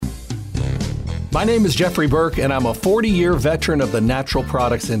My name is Jeffrey Burke, and I'm a 40-year veteran of the natural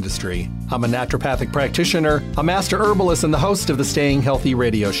products industry. I'm a naturopathic practitioner, a master herbalist, and the host of the Staying Healthy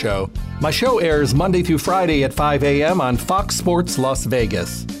radio show. My show airs Monday through Friday at 5 a.m. on Fox Sports Las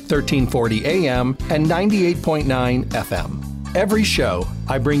Vegas, 1340 a.m. and 98.9 FM. Every show,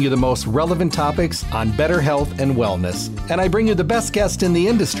 I bring you the most relevant topics on better health and wellness, and I bring you the best guests in the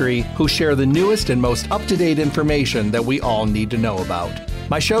industry who share the newest and most up-to-date information that we all need to know about.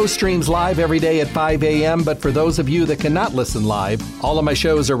 My show streams live every day at 5 a.m., but for those of you that cannot listen live, all of my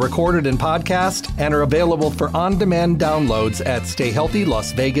shows are recorded in podcast and are available for on-demand downloads at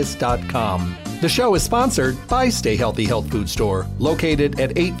stayhealthylasvegas.com. The show is sponsored by Stay Healthy Health Food Store, located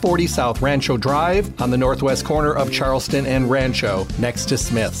at 840 South Rancho Drive on the northwest corner of Charleston and Rancho, next to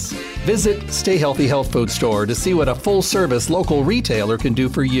Smith's. Visit Stay Healthy Health Food Store to see what a full-service local retailer can do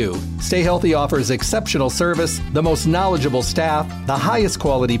for you. Stay Healthy offers exceptional service, the most knowledgeable staff, the highest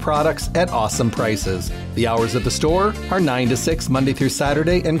quality products at awesome prices. The hours of the store are 9 to 6 Monday through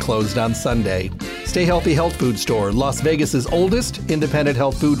Saturday and closed on Sunday. Stay Healthy Health Food Store, Las Vegas's oldest independent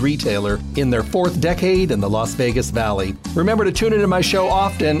health food retailer in their 4th decade in the Las Vegas Valley. Remember to tune into my show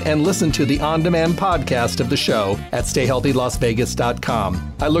often and listen to the on-demand podcast of the show at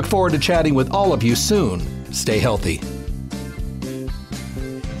stayhealthylasvegas.com. I look forward to chatting with all of you soon. Stay healthy.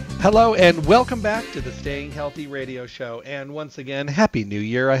 Hello and welcome back to the Staying Healthy radio show. And once again, Happy New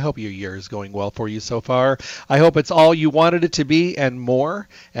Year. I hope your year is going well for you so far. I hope it's all you wanted it to be and more.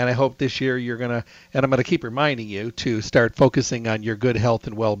 And I hope this year you're going to, and I'm going to keep reminding you to start focusing on your good health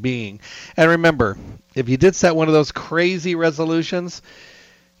and well-being. And remember, if you did set one of those crazy resolutions,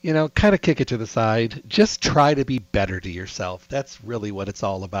 kind of kick it to the side. Just try to be better to yourself. That's really what it's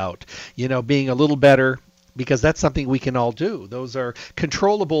all about. Being a little better, because that's something we can all do. Those are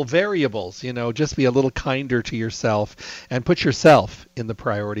controllable variables. Just be a little kinder to yourself and put yourself in the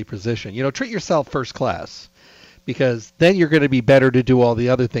priority position. Treat yourself first class, because then you're going to be better to do all the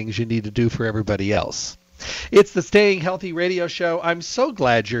other things you need to do for everybody else. It's the Staying Healthy radio show. I'm so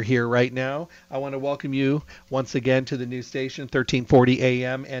glad you're here right now. I want to welcome you once again to the new station, 1340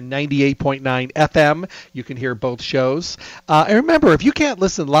 AM and 98.9 FM. You can hear both shows. And remember, if you can't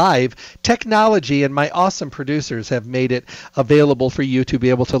listen live, technology and my awesome producers have made it available for you to be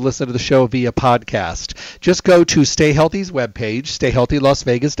able to listen to the show via podcast. Just go to Stay Healthy's webpage,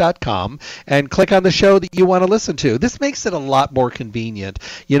 stayhealthylasvegas.com, and click on the show that you want to listen to. This makes it a lot more convenient,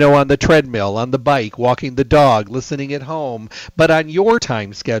 on the treadmill, on the bike, walking the dog, listening at home, but on your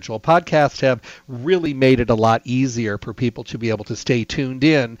time schedule. Podcasts have really made it a lot easier for people to be able to stay tuned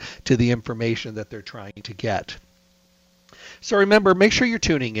in to the information that they're trying to get. So remember, make sure you're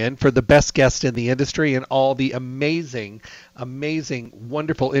tuning in for the best guest in the industry and all the amazing,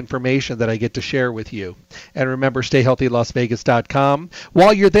 wonderful information that I get to share with you. And remember, stayhealthylasvegas.com.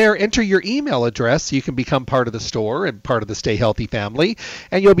 While you're there, enter your email address so you can become part of the store and part of the Stay Healthy family.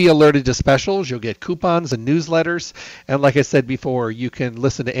 And you'll be alerted to specials. You'll get coupons and newsletters. And like I said before, you can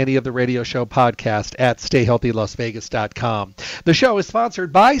listen to any of the radio show podcast at stayhealthylasvegas.com. The show is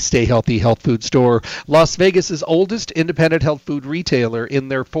sponsored by Stay Healthy Health Food Store, Las Vegas's oldest independent health food retailer in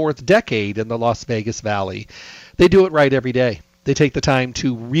their 4th decade in the Las Vegas Valley. They do it right every day. They take the time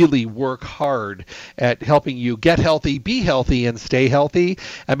to really work hard at helping you get healthy, be healthy, and stay healthy.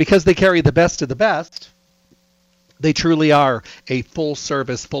 And because they carry the best of the best, they truly are a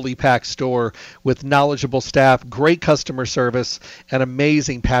full-service, fully packed store with knowledgeable staff, great customer service, and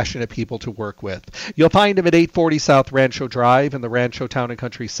amazing, passionate people to work with. You'll find them at 840 South Rancho Drive in the Rancho Town and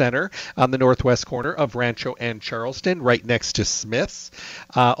Country Center on the northwest corner of Rancho and Charleston, right next to Smith's.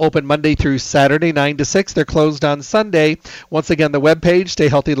 Open Monday through Saturday, 9 to 6. They're closed on Sunday. Once again, the webpage,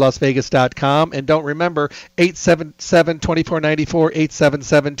 stayhealthylasvegas.com. And don't remember, 877-2494,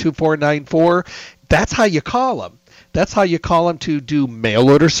 877-2494. That's how you call them. That's how you call them to do mail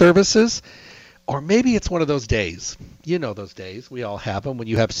order services. Or maybe it's one of those days. Those days. We all have them when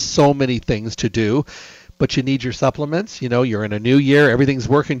you have so many things to do, but you need your supplements. You're in a new year. Everything's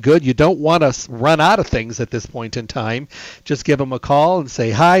working good. You don't want to run out of things at this point in time. Just give them a call and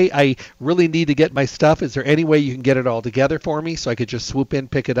say, hi, I really need to get my stuff. Is there any way you can get it all together for me so I could just swoop in,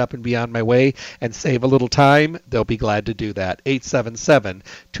 pick it up, and be on my way and save a little time? They'll be glad to do that.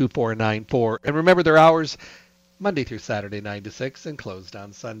 877-2494. And remember, their hours Monday through Saturday, 9 to 6, and closed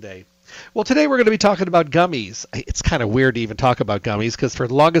on Sunday. Well, today we're going to be talking about gummies. It's kind of weird to even talk about gummies because for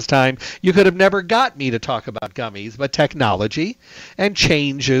the longest time, you could have never got me to talk about gummies, but technology and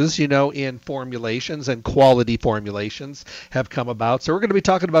changes, in formulations and quality formulations have come about. So we're going to be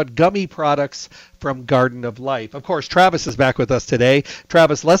talking about gummy products from Garden of Life. Of course, Travis is back with us today.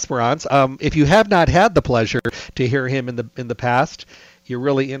 Travis Lesperance. If you have not had the pleasure to hear him in the past, you're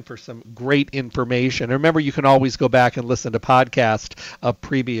really in for some great information. And remember, you can always go back and listen to podcasts of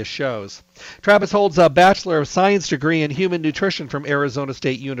previous shows. Travis holds a Bachelor of Science degree in Human Nutrition from Arizona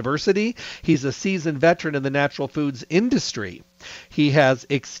State University. He's a seasoned veteran in the natural foods industry. He has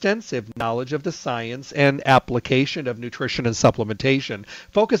extensive knowledge of the science and application of nutrition and supplementation.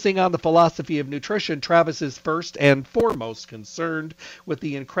 Focusing on the philosophy of nutrition, Travis is first and foremost concerned with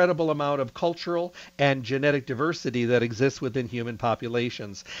the incredible amount of cultural and genetic diversity that exists within human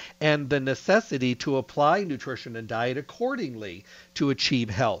populations and the necessity to apply nutrition and diet accordingly to achieve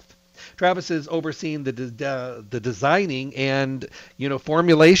health. Travis is overseeing the designing and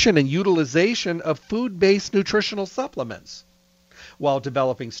formulation and utilization of food-based nutritional supplements, while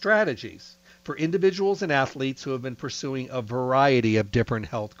developing strategies for individuals and athletes who have been pursuing a variety of different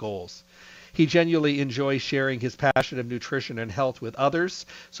health goals. He genuinely enjoys sharing his passion of nutrition and health with others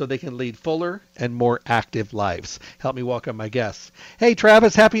so they can lead fuller and more active lives. Help me welcome my guests. Hey,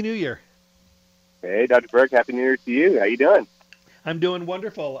 Travis, Happy New Year. Hey, Dr. Burke, Happy New Year to you. How you doing? I'm doing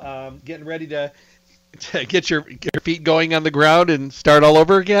wonderful. Getting ready to get your feet going on the ground and start all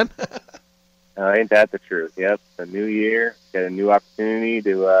over again. Ain't that the truth? Yep, a new year, got a new opportunity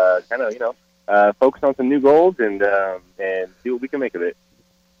to focus on some new goals and see what we can make of it.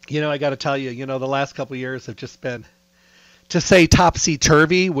 I got to tell you, the last couple of years have just been, to say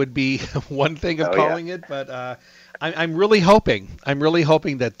topsy-turvy would be one thing of calling it, but I'm really hoping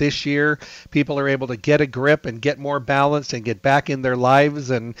that this year people are able to get a grip and get more balanced and get back in their lives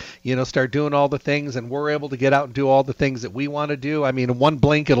and, start doing all the things, and we're able to get out and do all the things that we want to do. I mean, in one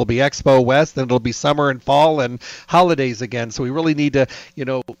blink, it'll be Expo West, then it'll be summer and fall and holidays again. So we really need to,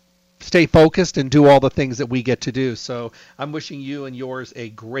 stay focused and do all the things that we get to do. So I'm wishing you and yours a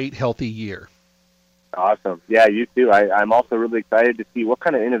great, healthy year. Awesome. Yeah, you too. I'm also really excited to see what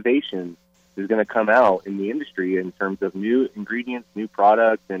kind of innovation is going to come out in the industry in terms of new ingredients, new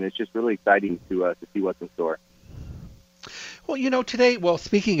products, and it's just really exciting to see what's in store. Well, today,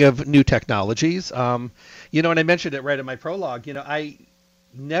 speaking of new technologies, and I mentioned it right in my prologue, I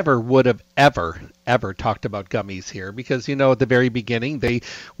never would have ever talked about gummies here because, at the very beginning, they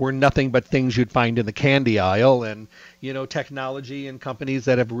were nothing but things you'd find in the candy aisle, and, technology and companies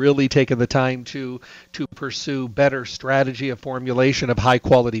that have really taken the time to pursue better strategy of formulation of high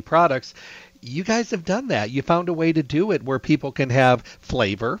quality products. You guys have done that. You found a way to do it where people can have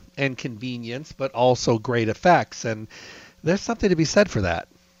flavor and convenience, but also great effects. And there's something to be said for that.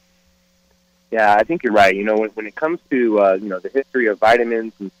 Yeah, I think you're right. When it comes to, the history of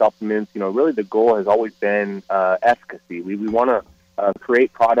vitamins and supplements, really the goal has always been efficacy. We want to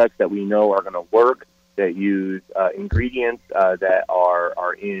create products that we know are going to work, that use ingredients that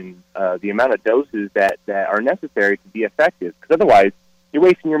are in the amount of doses that are necessary to be effective. Because otherwise, you're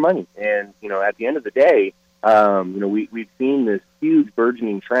wasting your money. And, at the end of the day, we've seen this huge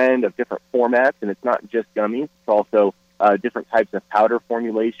burgeoning trend of different formats, and it's not just gummies. It's also different types of powder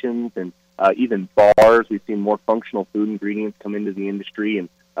formulations and even bars. We've seen more functional food ingredients come into the industry, and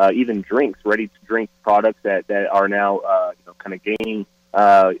even drinks, ready-to-drink products that are now kind of gaining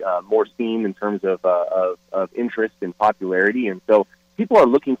more steam in terms of interest and popularity. And so people are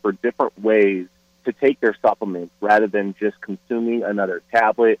looking for different ways to take their supplements rather than just consuming another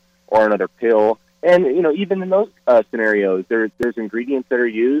tablet or another pill. And, even in those scenarios, there's ingredients that are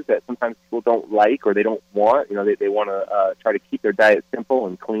used that sometimes people don't like or they don't want. They want to try to keep their diet simple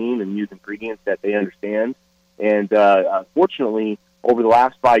and clean and use ingredients that they understand. And fortunately, over the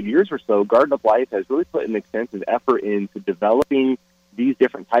last 5 years or so, Garden of Life has really put an extensive effort into developing these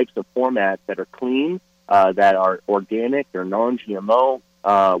different types of formats that are clean, that are organic, they're non-GMO,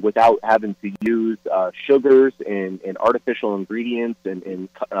 without having to use sugars and artificial ingredients and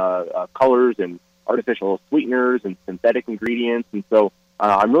colors and artificial sweeteners and synthetic ingredients. And so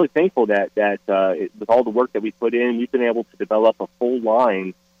I'm really thankful that with all the work that we put in, we've been able to develop a full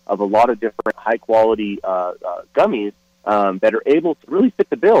line of a lot of different high-quality gummies that are able to really fit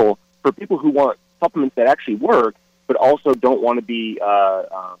the bill for people who want supplements that actually work, but also don't want to be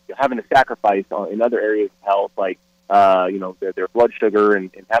having to sacrifice in other areas of health, like their blood sugar and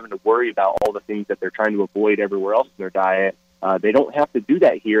having to worry about all the things that they're trying to avoid everywhere else in their diet. They don't have to do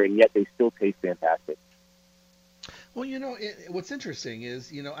that here, and yet they still taste fantastic. Well, what's interesting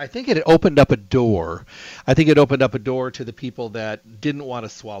is, I think it opened up a door. I think it opened up a door to the people that didn't want to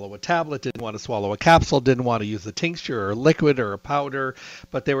swallow a tablet, didn't want to swallow a capsule, didn't want to use a tincture or a liquid or a powder,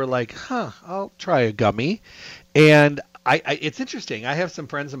 but they were like, I'll try a gummy. And It's interesting. I have some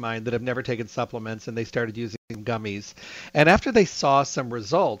friends of mine that have never taken supplements and they started using gummies. And after they saw some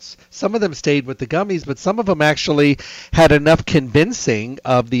results, some of them stayed with the gummies, but some of them actually had enough convincing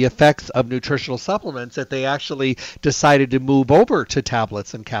of the effects of nutritional supplements that they actually decided to move over to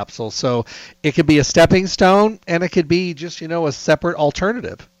tablets and capsules. So it could be a stepping stone and it could be just, a separate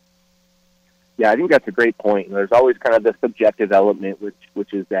alternative. Yeah, I think that's a great point. There's always kind of the subjective element,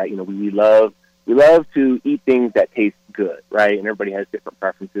 which is that, we love to eat things that taste good, right? And everybody has different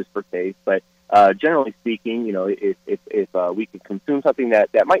preferences for taste. But generally speaking, if we could consume something that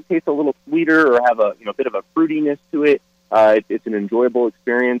might taste a little sweeter or have a bit of a fruitiness to it, it's an enjoyable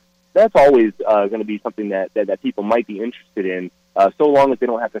experience. That's always going to be something that people might be interested in, so long as they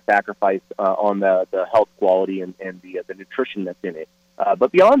don't have to sacrifice on the health quality and the nutrition that's in it.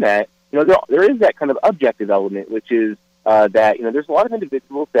 But beyond that, there is that kind of objective element, which is that there's a lot of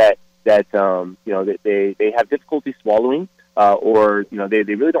individuals that they have difficulty swallowing, or they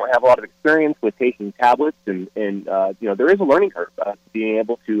really don't have a lot of experience with taking tablets, and there is a learning curve to being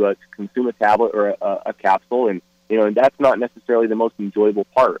able to consume a tablet or a capsule, and that's not necessarily the most enjoyable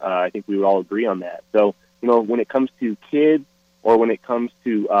part. I think we would all agree on that. So when it comes to kids, or when it comes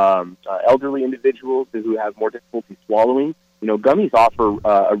to elderly individuals who have more difficulty swallowing, gummies offer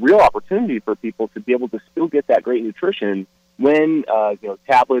a real opportunity for people to be able to still get that great nutrition when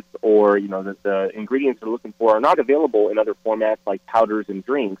tablets or the ingredients they're looking for are not available in other formats like powders and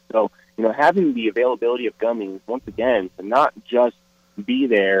drinks. So having the availability of gummies, once again, to not just be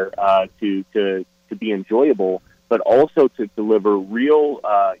there to be enjoyable, but also to deliver real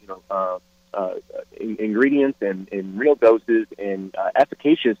ingredients and in real doses and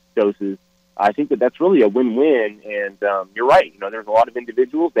efficacious doses. I think that's really a win-win. And you're right. There's a lot of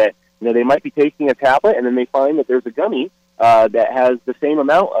individuals that they might be taking a tablet and then they find that there's a gummy that has the same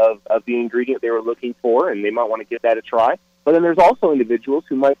amount of the ingredient they were looking for, and they might want to give that a try. But then there's also individuals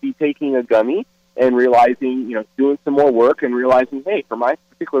who might be taking a gummy and realizing, doing some more work and realizing, hey, for my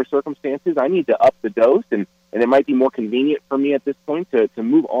particular circumstances, I need to up the dose, and it might be more convenient for me at this point to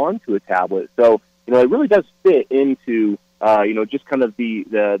move on to a tablet. So, it really does fit into, just kind of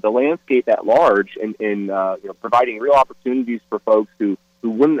the landscape at large, and providing real opportunities for folks who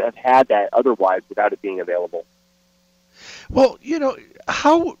wouldn't have had that otherwise without it being available. Well, we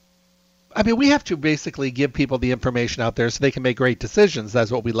have to basically give people the information out there so they can make great decisions. That's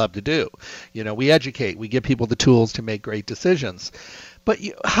what we love to do. We educate, we give people the tools to make great decisions. But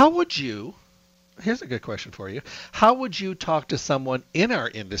here's a good question for you. How would you talk to someone in our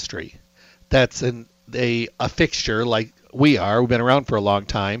industry that's a fixture like we've been around for a long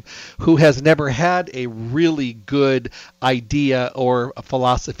time, who has never had a really good idea or a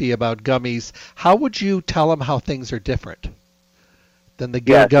philosophy about gummies? How would you tell them how things are different than the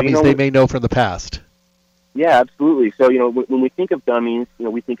gummies they may know from the past? Yeah, absolutely. So, when we think of gummies,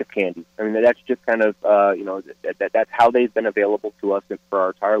 we think of candy. I mean, that's just kind of, that's how they've been available to us for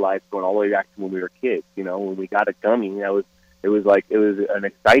our entire lives, going all the way back to when we were kids. When we got a gummy, it was an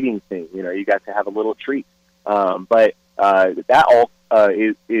exciting thing. You got to have a little treat. But that all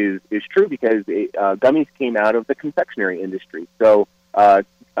is true because gummies came out of the confectionery industry. So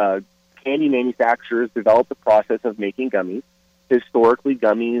candy manufacturers developed the process of making gummies. Historically,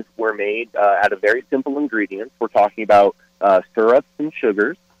 gummies were made out of very simple ingredients. We're talking about syrups and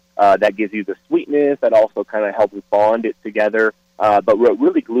sugars. That gives you the sweetness. That also kind of helps bond it together. But what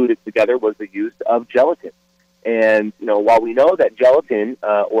really glued it together was the use of gelatin. And, while we know that gelatin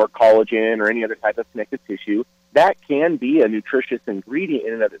or collagen or any other type of connective tissue, that can be a nutritious ingredient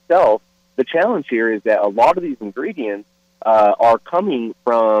in and of itself, the challenge here is that a lot of these ingredients are coming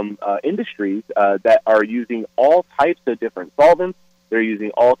from industries that are using all types of different solvents. They're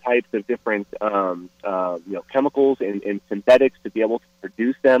using all types of different chemicals and synthetics to be able to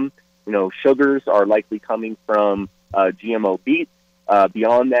produce them. Sugars are likely coming from GMO beets.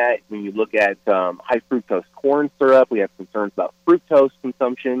 Beyond that, when you look at high fructose corn syrup, we have concerns about fructose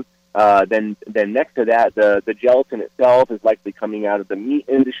consumption. Then next to that, the gelatin itself is likely coming out of the meat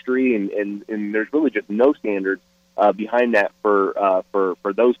industry, and there's really just no standards behind that for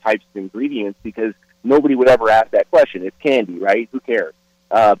those types of ingredients, because nobody would ever ask that question. It's candy, right? Who cares?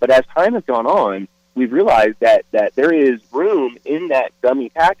 But as time has gone on, we've realized that there is room in that gummy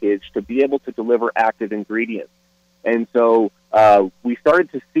package to be able to deliver active ingredients. And so we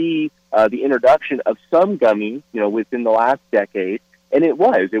started to see the introduction of some gummies, within the last decade. And it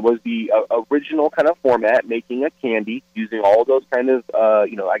was the original kind of format, making a candy using all of those kind of,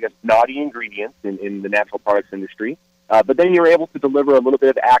 naughty ingredients in the natural products industry. But then you're able to deliver a little bit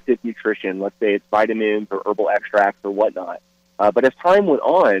of active nutrition. Let's say it's vitamins or herbal extracts or whatnot. But as time went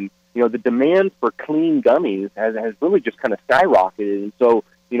on, the demand for clean gummies has really just kind of skyrocketed. And so,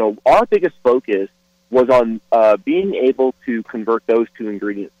 our biggest focus was on being able to convert those two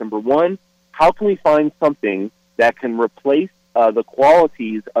ingredients. Number one, how can we find something that can replace the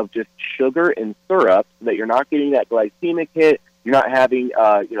qualities of just sugar and syrup, so that you're not getting that glycemic hit, you're not having,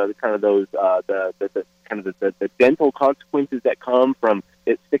 the kind of those the dental consequences that come from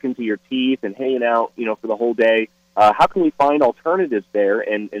it sticking to your teeth and hanging out, for the whole day. How can we find alternatives there?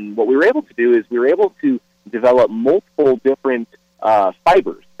 And what we were able to do is we were able to develop multiple different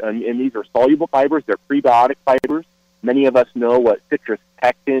fibers, and these are soluble fibers. They're prebiotic fibers. Many of us know what citrus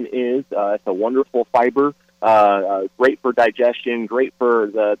pectin is. It's a wonderful fiber, great for digestion, great for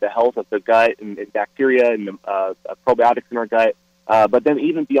the health of the gut and bacteria and probiotics in our gut. But then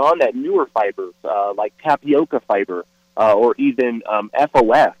even beyond that, newer fibers like tapioca fiber, or even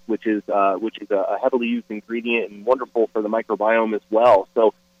FOS, which is a heavily used ingredient and wonderful for the microbiome as well.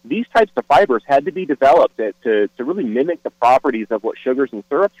 So these types of fibers had to be developed to really mimic the properties of what sugars and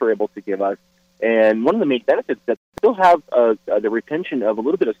syrups are able to give us. And one of the main benefits is that they still have the retention of a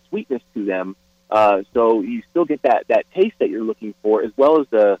little bit of sweetness to them. So you still get that taste that you're looking for, as well as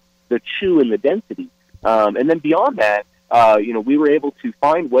the chew and the density. And then beyond that, we were able to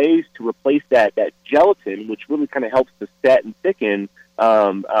find ways to replace that gelatin, which really kind of helps to set and thicken,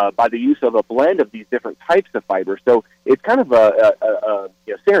 by the use of a blend of these different types of fibers. So it's kind of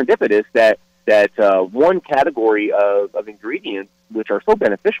serendipitous that one category of ingredients which are so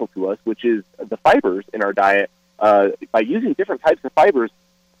beneficial to us, which is the fibers in our diet, by using different types of fibers,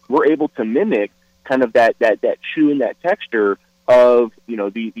 we're able to mimic kind of that chew and that texture of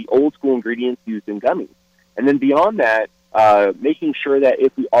the old school ingredients used in gummies. And then beyond that, making sure that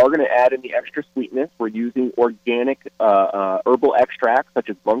if we are going to add any extra sweetness, we're using organic herbal extracts such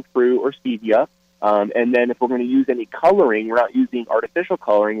as monk fruit or stevia. And then if we're going to use any coloring, we're not using artificial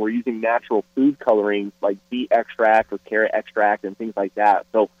coloring. We're using natural food coloring like beet extract or carrot extract and things like that.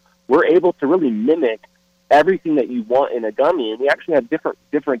 So we're able to really mimic everything that you want in a gummy. And we actually have different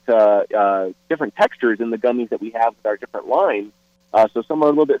textures in the gummies that we have with our different lines. So some are a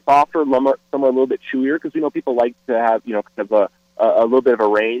little bit softer, some are a little bit chewier, because we know people like to have, kind of a little bit of a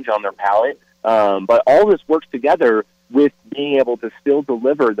range on their palate. But all this works together with being able to still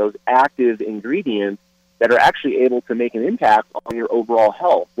deliver those active ingredients that are actually able to make an impact on your overall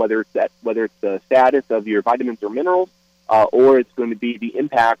health, whether it's the status of your vitamins or minerals, or it's going to be the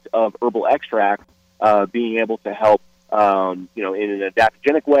impact of herbal extracts being able to help in an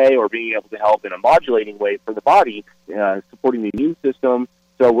adaptogenic way, or being able to help in a modulating way for the body, supporting the immune system.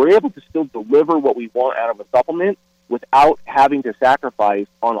 So we're able to still deliver what we want out of a supplement without having to sacrifice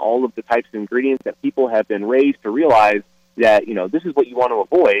on all of the types of ingredients that people have been raised to realize that, this is what you want to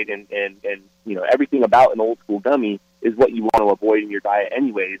avoid, and everything about an old school gummy is what you want to avoid in your diet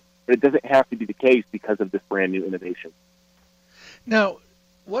anyways, but it doesn't have to be the case because of this brand new innovation. Now,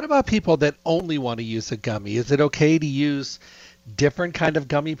 what about people that only want to use a gummy? Is it okay to use different kind of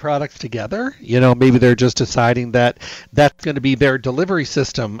gummy products together? Maybe they're just deciding that that's going to be their delivery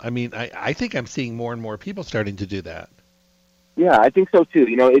system. I mean, I think I'm seeing more and more people starting to do that. Yeah, I think so too.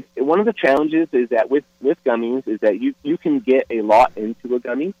 It's one of the challenges is that with gummies is that you can get a lot into a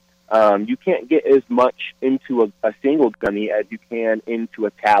gummy. You can't get as much into a single gummy as you can into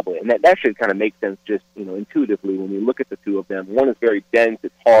a tablet. And that should kind of make sense just, intuitively when you look at the two of them. One is very dense,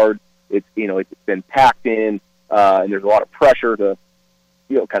 it's hard, it's been packed in, and there's a lot of pressure to,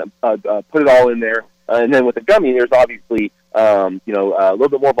 kind of put it all in there. And then with the gummy, there's obviously, a little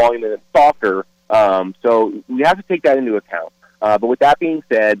bit more volume and it's softer. So we have to take that into account. But with that being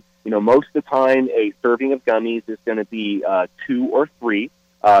said, most of the time a serving of gummies is going to be 2 or 3.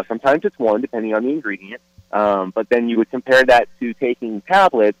 Sometimes it's 1, depending on the ingredient. But then you would compare that to taking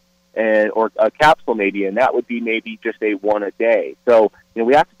tablets or a capsule maybe, and that would be maybe just a 1 a day. So,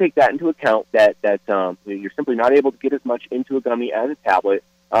 we have to take that into account that you're simply not able to get as much into a gummy as a tablet.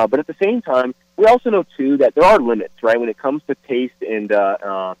 But at the same time, we also know, too, that there are limits, right, when it comes to taste and,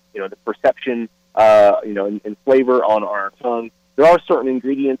 the perception, and flavor on our tongue. There are certain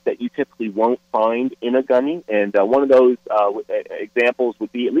ingredients that you typically won't find in a gummy, and one of those examples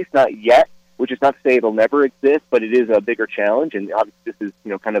would be, at least not yet, which is not to say it'll never exist, but it is a bigger challenge, and obviously this is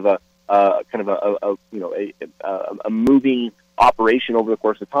kind of a moving operation over the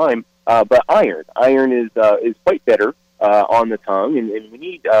course of time. But iron is quite bitter on the tongue, and we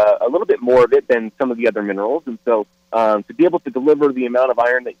need a little bit more of it than some of the other minerals, and so to be able to deliver the amount of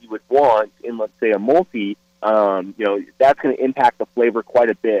iron that you would want in, let's say, a multi, that's going to impact the flavor quite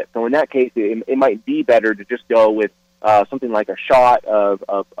a bit. So in that case, it might be better to just go with something like a shot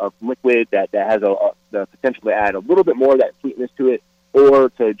of liquid that has the potential to add a little bit more of that sweetness to it. or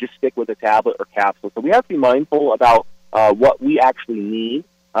to just stick with a tablet or capsule. So we have to be mindful about what we actually need.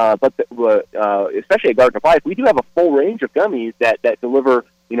 But especially at Garden of Life, we do have a full range of gummies that deliver,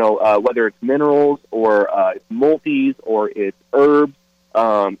 whether it's minerals or it's multis or it's herbs,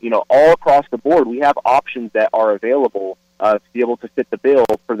 all across the board. We have options that are available to be able to fit the bill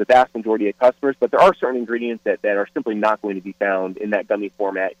for the vast majority of customers. But there are certain ingredients that are simply not going to be found in that gummy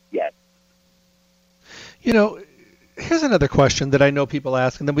format yet. Here's another question that I know people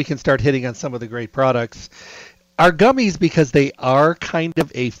ask, and then we can start hitting on some of the great products. Are gummies, because they are kind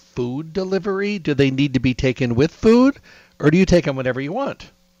of a food delivery, do they need to be taken with food, or do you take them whenever you want?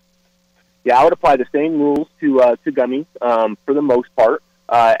 Yeah, I would apply the same rules to gummies for the most part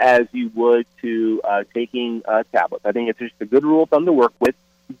as you would to taking tablets. I think it's just a good rule of thumb to work with,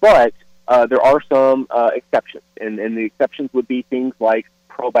 but there are some exceptions, and the exceptions would be things like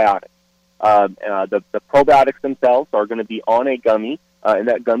probiotics. The probiotics themselves are going to be on a gummy, and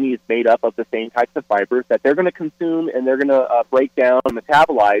that gummy is made up of the same types of fibers that they're going to consume and they're going to break down and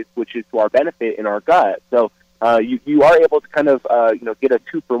metabolize, which is to our benefit in our gut. So you are able to kind of get a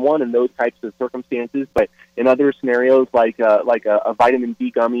 2-for-1 in those types of circumstances. But in other scenarios, like a vitamin D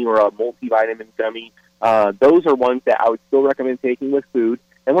gummy or a multivitamin gummy, those are ones that I would still recommend taking with food.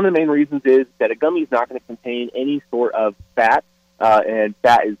 And one of the main reasons is that a gummy is not going to contain any sort of fat. And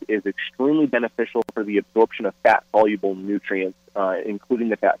fat is extremely beneficial for the absorption of fat-soluble nutrients, including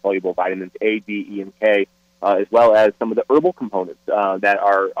the fat-soluble vitamins A, D, E, and K, as well as some of the herbal components that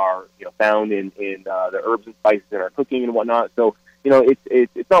are found in the herbs and spices in our cooking and whatnot. So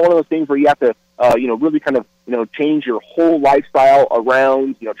it's not one of those things where you have to really kind of change your whole lifestyle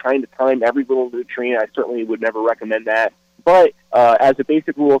around trying to time every little nutrient. I certainly would never recommend that. But as a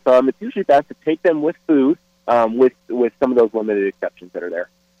basic rule of thumb, it's usually best to take them with food. With some of those limited exceptions that are there.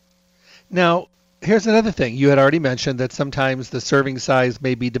 Now, here's another thing. You had already mentioned that sometimes the serving size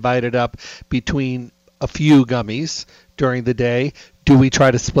may be divided up between a few gummies during the day. Do we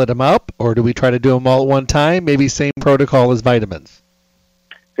try to split them up, or do we try to do them all at one time? Maybe same protocol as vitamins.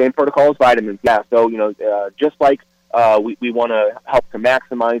 Same protocol as vitamins, yeah. So, just like we want to help to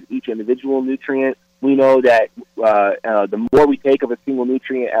maximize each individual nutrient, we know that the more we take of a single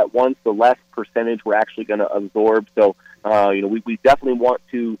nutrient at once, the less percentage we're actually going to absorb. So, we definitely want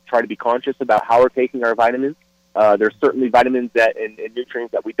to try to be conscious about how we're taking our vitamins. There's certainly vitamins and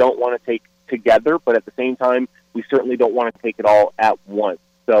nutrients that we don't want to take together, but at the same time, we certainly don't want to take it all at once.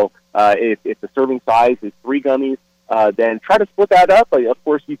 So, if the serving size is 3 gummies, then try to split that up. Of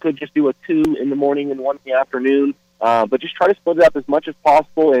course, you could just do a 2 in the morning and 1 in the afternoon. But just try to split it up as much as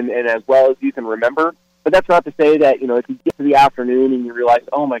possible and as well as you can remember. But that's not to say that, if you get to the afternoon and you realize,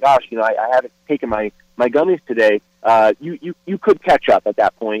 oh my gosh, I haven't taken my gummies today, you could catch up at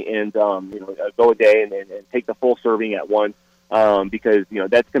that point and, go a day and take the full serving at once, because,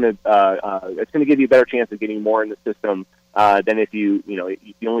 that's going to give you a better chance of getting more in the system than if you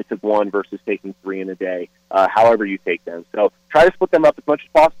only took 1 versus taking 3 in a day, however you take them. So try to split them up as much as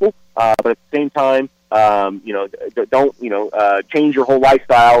possible, but at the same time, don't change your whole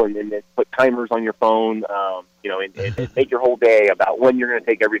lifestyle and put timers on your phone, and make your whole day about when you're going to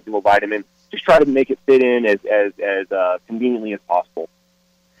take every single vitamin. Just try to make it fit in as conveniently as possible.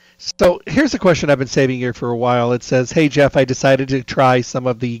 So here's a question I've been saving here for a while. It says, "Hey Jeff, I decided to try some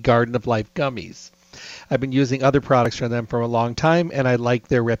of the Garden of Life gummies. I've been using other products from them for a long time, and I like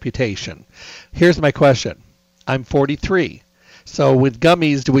their reputation. Here's my question. I'm 43. So with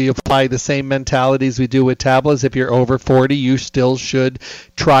gummies, do we apply the same mentalities we do with tablets? If you're over 40, you still should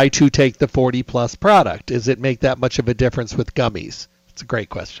try to take the 40-plus product. Does it make that much of a difference with gummies?" It's a great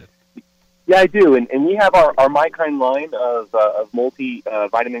question. Yeah, I do. And we have our My Kind line of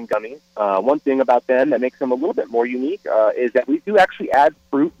multi-vitamin gummies. One thing about them that makes them a little bit more unique is that we do actually add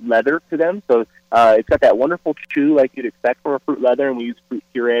fruit leather to them. So it's got that wonderful chew like you'd expect from a fruit leather, and we use fruit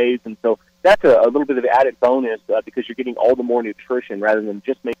purees. And so that's a little bit of an added bonus because you're getting all the more nutrition rather than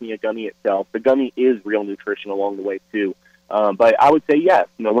just making a gummy itself. The gummy is real nutrition along the way, too. But I would say, yes,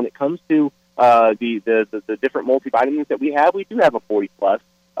 when it comes to the different multivitamins that we do have a 40-plus.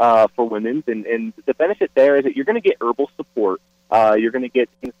 For women, and the benefit there is that you're going to get herbal support. You're going to get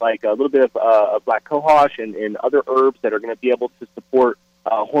things like a little bit of black cohosh and other herbs that are going to be able to support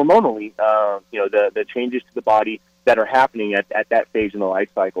hormonally, the changes to the body that are happening at that stage in the life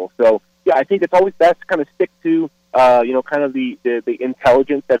cycle. So, yeah, I think it's always best to kind of stick to, kind of the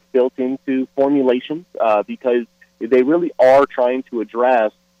intelligence that's built into formulations because they really are trying to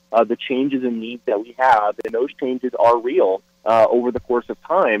address the changes and needs that we have, and those changes are real over the course of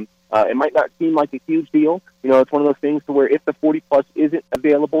time. It might not seem like a huge deal. It's one of those things to where if the 40 plus isn't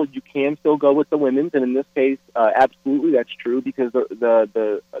available, you can still go with the women's. And in this case, absolutely that's true, because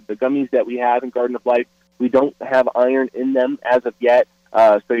the gummies that we have in Garden of Life, we don't have iron in them as of yet.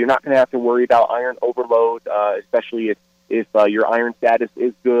 So you're not going to have to worry about iron overload, especially if your iron status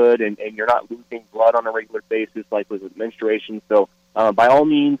is good and you're not losing blood on a regular basis like with menstruation. So by all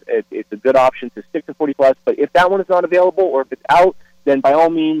means, it's a good option to stick to 40 plus. But if that one is not available or if it's out, then by all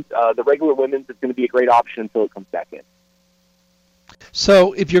means, the regular women's is going to be a great option until it comes back in.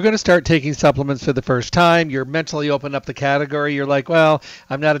 So if you're going to start taking supplements for the first time, you're mentally open up the category. You're like, well,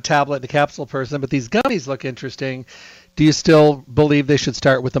 I'm not a tablet and a capsule person, but these gummies look interesting. Do you still believe they should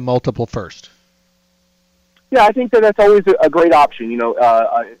start with the multiple first? Yeah, I think that's always a great option.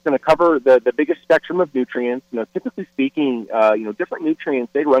 It's going to cover the biggest spectrum of nutrients. Typically speaking, different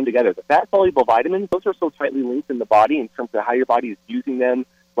nutrients, they run together. The fat-soluble vitamins, those are so tightly linked in the body in terms of how your body is using them,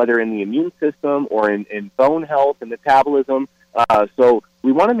 whether in the immune system or in bone health and metabolism. So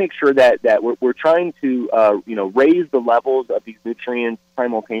we want to make sure that we're trying to, raise the levels of these nutrients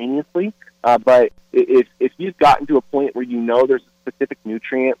simultaneously. But if you've gotten to a point where there's a specific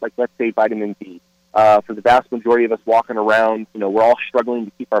nutrient, like let's say vitamin D, for the vast majority of us walking around, we're all struggling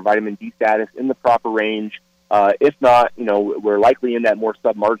to keep our vitamin D status in the proper range. If not, we're likely in that more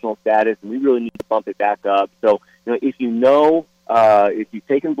submarginal status, and we really need to bump it back up. So, if you've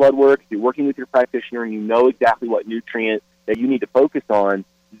taken blood work, if you're working with your practitioner and you know exactly what nutrient that you need to focus on,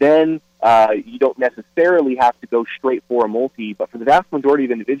 then you don't necessarily have to go straight for a multi. But for the vast majority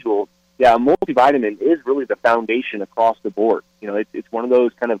of individuals, a multivitamin is really the foundation across the board. It's one of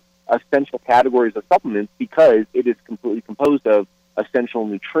those kind of essential categories of supplements because it is completely composed of essential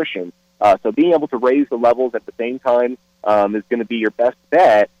nutrition. So being able to raise the levels at the same time is going to be your best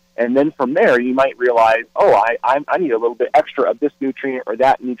bet. And then from there, you might realize, I need a little bit extra of this nutrient or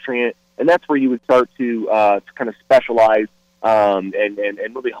that nutrient. And that's where you would start to kind of specialize and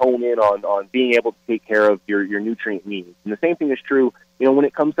really hone in on being able to take care of your nutrient needs. And the same thing is true, when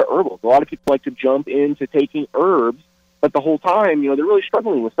it comes to herbals. A lot of people like to jump into taking herbs, but the whole time, they're really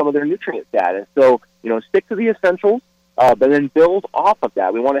struggling with some of their nutrient status. So, stick to the essentials, but then build off of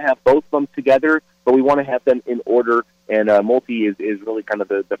that. We want to have both of them together, but we want to have them in order. And multi is really kind of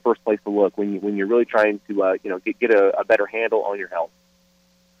the first place to look when you're really trying to get a better handle on your health.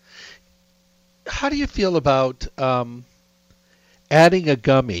 How do you feel about adding a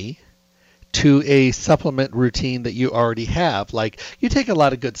gummy to a supplement routine that you already have? Like, you take a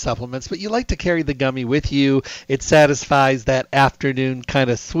lot of good supplements, but you like to carry the gummy with you. It satisfies that afternoon kind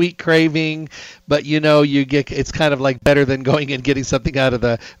of sweet craving, but it's kind of like better than going and getting something out of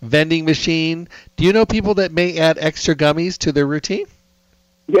the vending machine. Do you know people that may add extra gummies to their routine?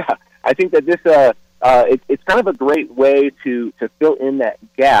 Yeah, I think that this it's kind of a great way to fill in that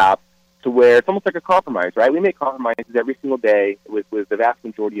gap, to where it's almost like a compromise, right? We make compromises every single day with the vast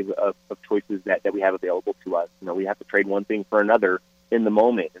majority of choices that we have available to us. We have to trade one thing for another in the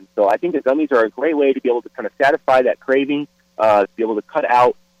moment. And so I think the gummies are a great way to be able to kind of satisfy that craving, to be able to cut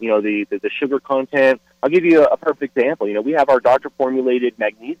out, the sugar content. I'll give you a perfect example. We have our doctor-formulated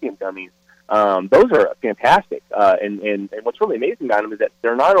magnesium gummies. Those are fantastic. And what's really amazing about them is that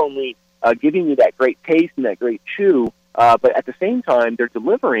they're not only giving you that great taste and that great chew, but at the same time, they're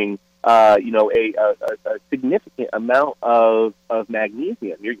delivering a significant amount of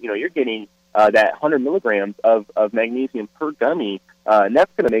magnesium. You're getting that 100 milligrams of magnesium per gummy, and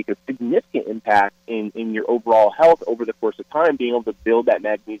that's going to make a significant impact in your overall health over the course of time, being able to build that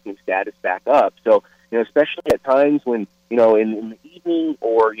magnesium status back up. So, especially at times when, in the evening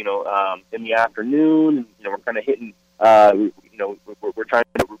or, in the afternoon, we're kind of hitting, we're trying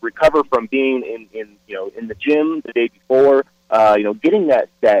to recover from being in the gym the day before, getting that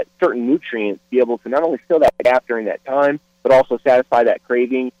certain nutrients to be able to not only fill that gap during that time, but also satisfy that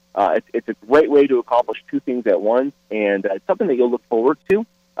craving. It's a great way to accomplish two things at once, and it's something that you'll look forward to,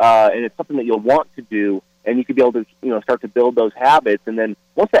 and it's something that you'll want to do, and you can be able to, start to build those habits. And then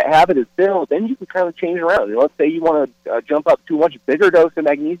once that habit is built, then you can kind of change around. Let's say you want to jump up to a much bigger dose of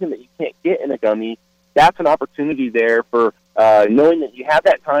magnesium that you can't get in a gummy. That's an opportunity there for knowing that you have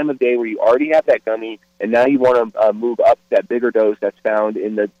that time of day where you already have that gummy, and now you want to move up that bigger dose that's found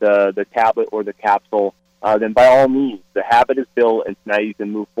in the tablet or the capsule. Then by all means, the habit is built, and now you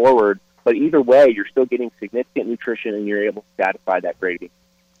can move forward. But either way, you're still getting significant nutrition, and you're able to satisfy that craving.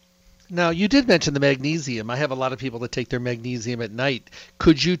 Now, you did mention the magnesium. I have a lot of people that take their magnesium at night.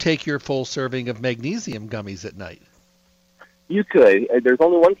 Could you take your full serving of magnesium gummies at night? You could. There's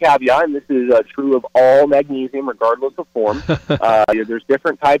only one caveat, and this is true of all magnesium, regardless of form. There's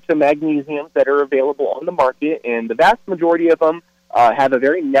different types of magnesiums that are available on the market, and the vast majority of them have a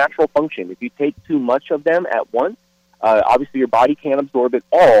very natural function. If you take too much of them at once, obviously your body can't absorb it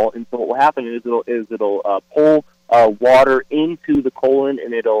all, and so what will happen is it'll pull water into the colon,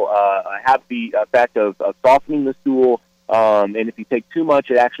 and it'll have the effect of softening the stool. And if you take too much,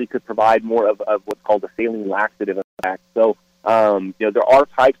 it actually could provide more of what's called a saline laxative effect. So, there are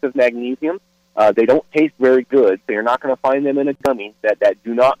types of magnesium. They don't taste very good, so you're not going to find them in a gummy that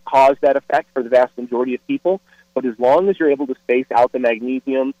do not cause that effect for the vast majority of people. But as long as you're able to space out the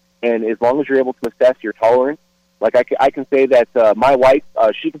magnesium, and as long as you're able to assess your tolerance, like I can say that my wife,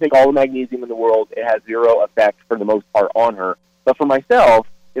 she can take all the magnesium in the world. It has zero effect for the most part on her. But for myself,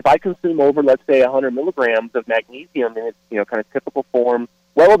 if I consume over, let's say, 100 milligrams of magnesium in its kind of typical form,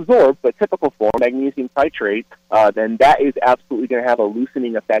 well absorbed, but typical form, magnesium citrate, then that is absolutely going to have a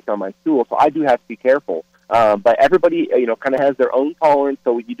loosening effect on my stool. So I do have to be careful. But everybody, kind of has their own tolerance,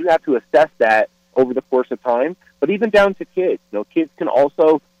 so you do have to assess that over the course of time. But even down to kids, kids can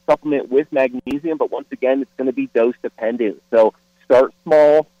also supplement with magnesium, but once again, it's going to be dose dependent. So start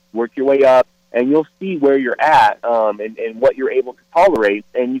small, work your way up, and you'll see where you're at and what you're able to tolerate.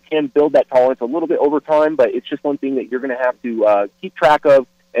 And you can build that tolerance a little bit over time, but it's just one thing that you're going to have to keep track of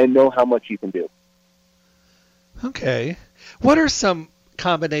and know how much you can do. Okay. What are some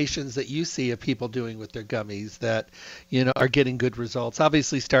combinations that you see of people doing with their gummies that are getting good results?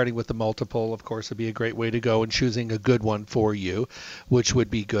 Obviously, starting with the multiple, of course, would be a great way to go, and choosing a good one for you, which would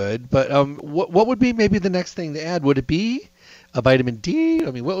be good. But what would be maybe the next thing to add? Would it be a vitamin D?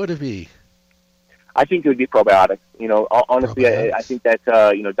 I mean, what would it be? I think it would be probiotics. Honestly, Probiotics. I think that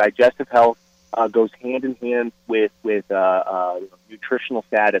digestive health goes hand in hand with nutritional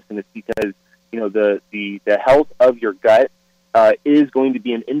status, and it's because the health of your gut is going to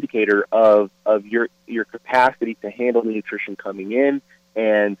be an indicator of your capacity to handle the nutrition coming in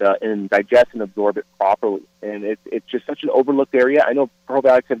and digest and absorb it properly. And it's just such an overlooked area. I know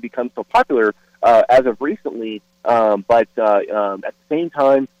probiotics have become so popular as of recently, but at the same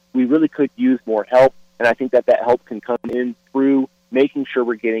time, we really could use more help, and I think that help can come in through making sure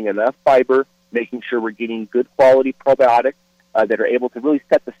we're getting enough fiber, making sure we're getting good quality probiotics that are able to really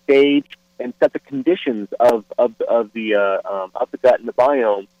set the stage and set the conditions of the gut and the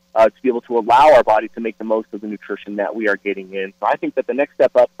biome to be able to allow our body to make the most of the nutrition that we are getting in. So I think that the next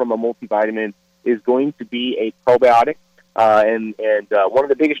step up from a multivitamin is going to be a probiotic, and one of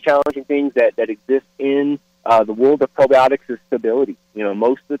the biggest challenging things that exists in the world of probiotics is stability.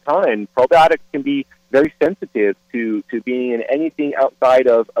 Most of the time, probiotics can be very sensitive to being in anything outside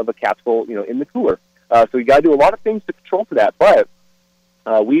of a capsule, in the cooler. So you got to do a lot of things to control for that. But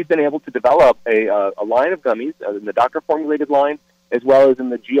we've been able to develop a line of gummies in the doctor-formulated line, as well as in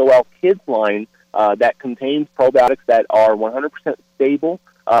the GOL Kids line that contains probiotics that are 100% stable.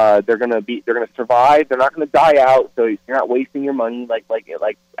 They're going to survive. They're not going to die out. So you're not wasting your money like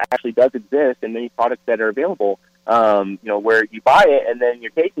actually does exist in many products that are available. Where you buy it and then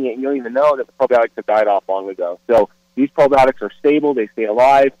you're taking it and you don't even know that the probiotics have died off long ago. So these probiotics are stable. They stay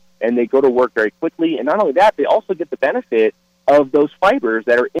alive and they go to work very quickly. And not only that, they also get the benefit of those fibers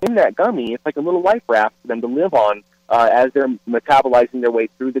that are in that gummy. It's like a little life raft for them to live on as they're metabolizing their way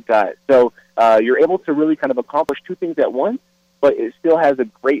through the gut. So you're able to really kind of accomplish two things at once, but it still has a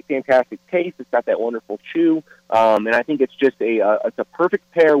great, fantastic taste. It's got that wonderful chew, and I think it's just it's a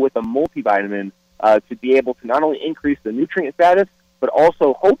perfect pair with a multivitamin to be able to not only increase the nutrient status, but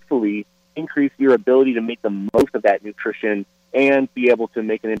also hopefully increase your ability to make the most of that nutrition and be able to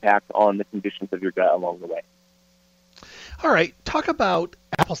make an impact on the conditions of your gut along the way. All right, talk about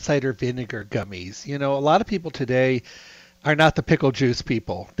apple cider vinegar gummies. A lot of people today are not the pickle juice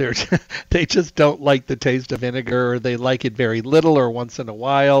people. They just don't like the taste of vinegar, or they like it very little or once in a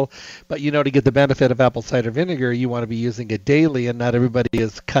while. But to get the benefit of apple cider vinegar, you want to be using it daily, and not everybody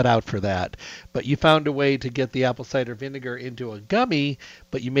is cut out for that. But you found a way to get the apple cider vinegar into a gummy,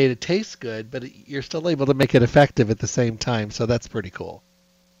 but you made it taste good, but you're still able to make it effective at the same time. So that's pretty cool.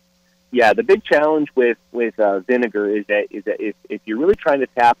 Yeah, the big challenge with vinegar is that if you're really trying to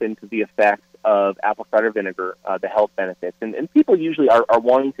tap into the effects of apple cider vinegar, the health benefits, and people usually are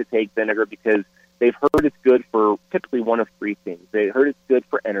wanting to take vinegar because they've heard it's good for typically one of three things. They've heard it's good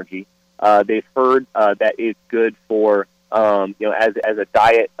for energy. They've heard that it's good for as a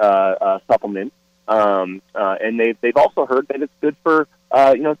diet supplement, and they've also heard that it's good for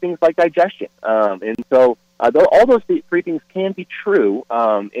things like digestion. And so all those three things can be true,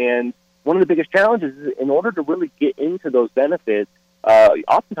 and one of the biggest challenges is in order to really get into those benefits,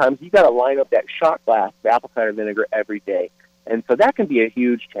 oftentimes you got to line up that shot glass of apple cider vinegar every day. And so that can be a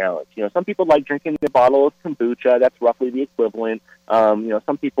huge challenge. Some people like drinking a bottle of kombucha. That's roughly the equivalent.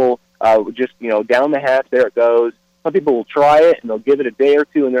 Some people just, down the hatch, there it goes. some people will try it and they'll give it a day or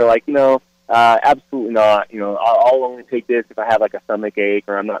two and they're like, absolutely not. I'll only take this if I have like a stomach ache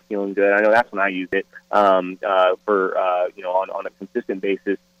or I'm not feeling good. I know that's when I use it on a consistent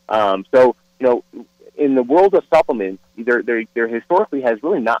basis. In the world of supplements, there historically has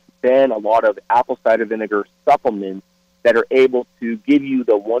really not been a lot of apple cider vinegar supplements that are able to give you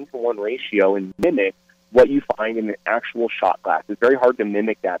the 1-to-1 ratio and mimic what you find in an actual shot glass. It's very hard to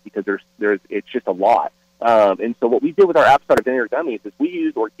mimic that because it's just a lot. And so what we did with our apple cider vinegar gummies is we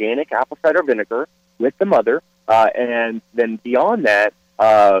used organic apple cider vinegar with the mother, and then beyond that,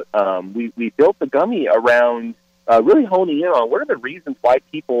 we built the gummy around really honing in on what are the reasons why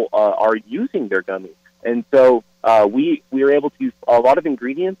people are using their gummies. And so we were able to use a lot of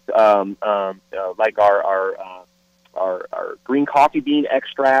ingredients like our green coffee bean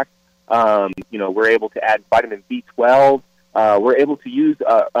extract. We're able to add vitamin B12. We're able to use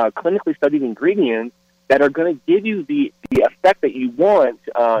clinically studied ingredients that are going to give you the effect that you want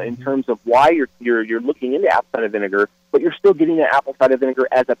in terms of why you're looking into apple cider vinegar, but you're still getting the apple cider vinegar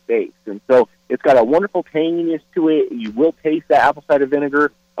as a base. And so it's got a wonderful tanginess to it. You will taste that apple cider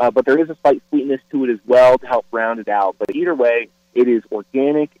vinegar, but there is a slight sweetness to it as well to help round it out. But either way, it is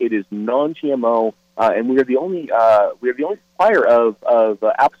organic, it is non-GMO, and we are the only supplier of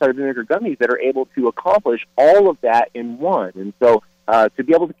apple cider vinegar gummies that are able to accomplish all of that in one. And so to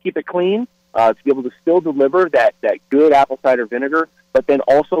be able to keep it clean, to be able to still deliver that good apple cider vinegar, but then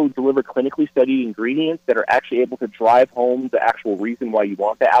also deliver clinically studied ingredients that are actually able to drive home the actual reason why you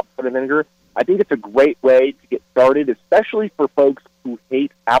want the apple cider vinegar, I think it's a great way to get started, especially for folks who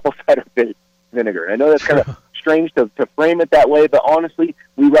hate apple cider vinegar. I know that's kind of strange to frame it that way, but honestly,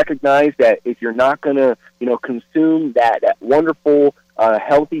 we recognize that if you're not going to, consume that wonderful,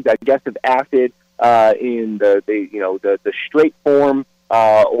 healthy digestive acid in the straight form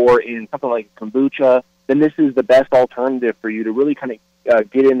or in something like kombucha, then this is the best alternative for you to really kind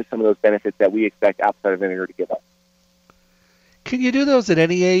of get into some of those benefits that we expect apple cider vinegar to give us. Can you do those at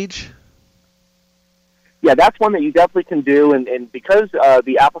any age? Yeah, that's one that you definitely can do, and because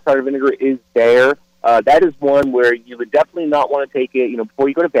the apple cider vinegar is there, that is one where you would definitely not want to take it, before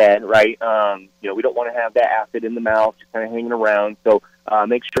you go to bed, right? We don't want to have that acid in the mouth just kind of hanging around. So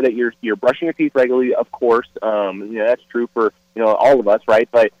make sure that you're brushing your teeth regularly, of course. That's true for all of us, right?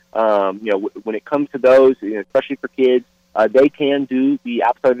 But when it comes to those, especially for kids, they can do the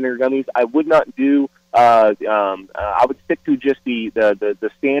apple cider vinegar gummies. I would not do. I would stick to just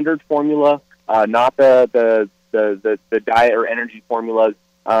the standard formula. Not the diet or energy formulas.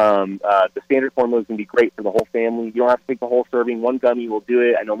 The standard formula is going to be great for the whole family. You don't have to take the whole serving. One gummy will do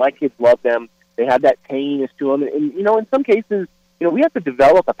it. I know my kids love them. They have that tanginess to them. And in some cases, we have to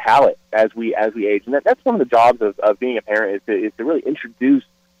develop a palate as we age. And that's one of the jobs of being a parent is to really introduce,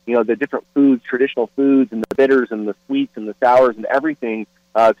 the different foods, traditional foods, and the bitters and the sweets and the sours and everything,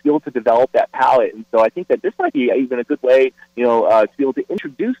 to be able to develop that palate. And so I think that this might be even a good way, to be able to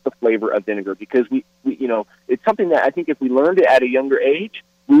introduce the flavor of vinegar, because we it's something that I think if we learned it at a younger age,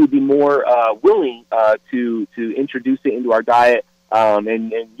 we would be more willing to introduce it into our diet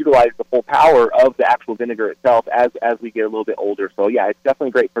and utilize the full power of the actual vinegar itself as we get a little bit older. So yeah, it's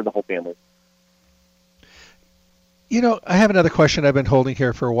definitely great for the whole family. I have another question I've been holding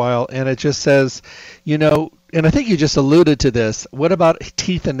here for a while, and it just says, and I think you just alluded to this. What about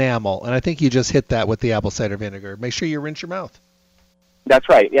teeth enamel? And I think you just hit that with the apple cider vinegar. Make sure you rinse your mouth. That's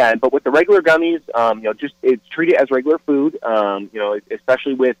right, yeah. But with the regular gummies, just treat it as regular food.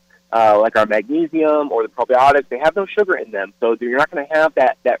 Especially with like our magnesium or the probiotics, they have no sugar in them, so you're not going to have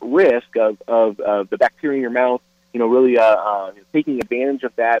that risk of the bacteria in your mouth, really taking advantage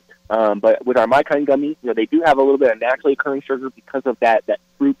of that. But with our My Kind gummies, they do have a little bit of naturally occurring sugar because of that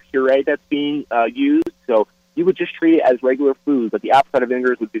fruit puree that's being used. So you would just treat it as regular food, but the apple cider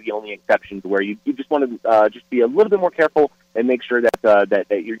vinegars would be the only exception to where you just want to just be a little bit more careful and make sure that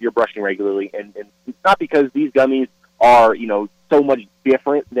you're brushing regularly. And it's not because these gummies are so much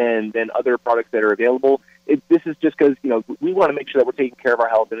different than other products that are available. This is just because we want to make sure that we're taking care of our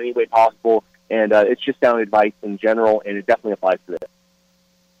health in any way possible, and it's just sound advice in general, and it definitely applies to this.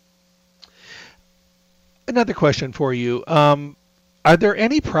 Another question for you. Are there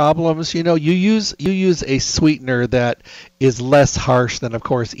any problems? You use a sweetener that is less harsh than, of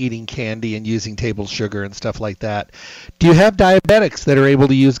course, eating candy and using table sugar and stuff like that. Do you have diabetics that are able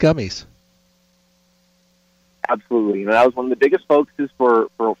to use gummies? Absolutely. That was one of the biggest focuses for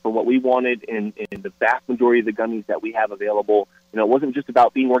what we wanted in the vast majority of the gummies that we have available. It wasn't just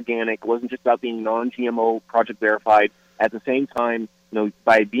about being organic. It wasn't just about being non-GMO, project verified. At the same time,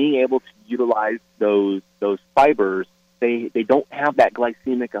 by being able to utilize those fibers, they don't have that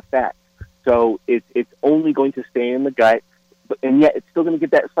glycemic effect. So it's only going to stay in the gut, and yet it's still going to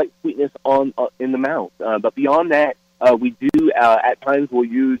get that slight sweetness on in the mouth. But beyond that, we do at times we'll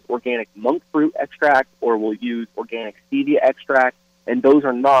use organic monk fruit extract, or we'll use organic stevia extract, and those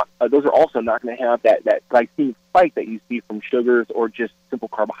are also not going to have that glycemic spike that you see from sugars or just simple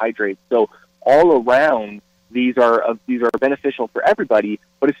carbohydrates. So all around, these are beneficial for everybody,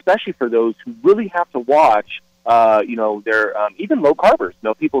 but especially for those who really have to watch. They're even low carbers.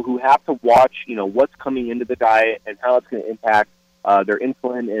 People who have to watch, what's coming into the diet and how it's going to impact their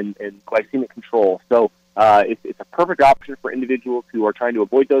insulin and glycemic control. So it's a perfect option for individuals who are trying to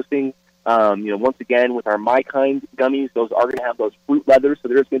avoid those things. Once again, with our My Kind gummies, those are going to have those fruit leathers, so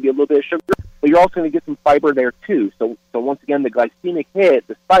there's going to be a little bit of sugar, but you're also going to get some fiber there too. So once again, the glycemic hit,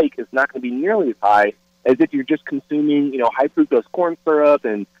 the spike, is not going to be nearly as high as if you're just consuming, high fructose corn syrup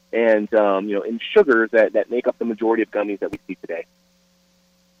and sugars that make up the majority of gummies that we see today.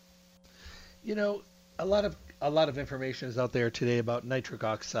 A lot of information is out there today about nitric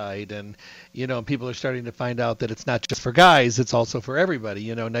oxide, and people are starting to find out that it's not just for guys, it's also for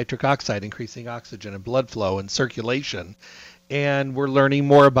everybody. Nitric oxide increasing oxygen and blood flow and circulation, and we're learning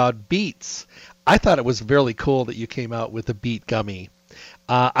more about beets. I thought it was really cool that you came out with a beet gummy.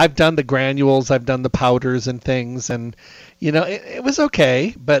 I've done the granules, I've done the powders and things, and it was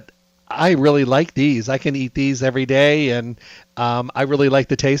okay, but I really like these. I can eat these every day, and I really like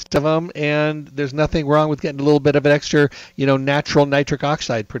the taste of them, and there's nothing wrong with getting a little bit of an extra, natural nitric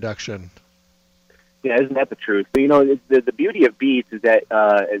oxide production. Yeah, isn't that the truth? So, the beauty of beets is that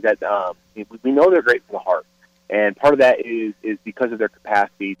we know they're great for the heart, and part of that is because of their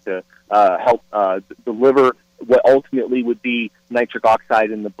capacity to help deliver what ultimately would be nitric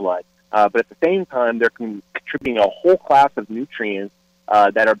oxide in the blood. But at the same time, they're contributing a whole class of nutrients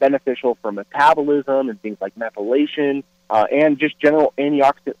that are beneficial for metabolism and things like methylation and just general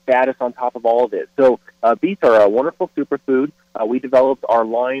antioxidant status on top of all of it. So beets are a wonderful superfood. We developed our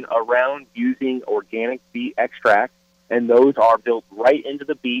line around using organic beet extracts, and those are built right into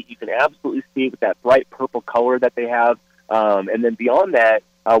the beet. You can absolutely see it with that bright purple color that they have. And then beyond that,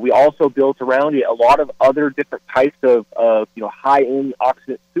 we also built around it a lot of other different types of high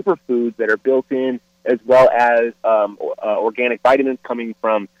antioxidant superfoods that are built in, as well as organic vitamins coming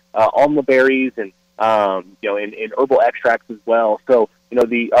from almond berries and herbal extracts as well. So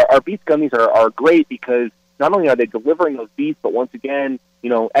our beets gummies are great because not only are they delivering those beets, but once again,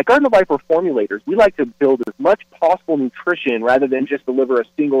 at Garden of Life, we're formulators. We like to build as much possible nutrition rather than just deliver a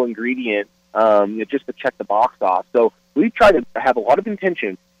single ingredient just to check the box off. So we try to have a lot of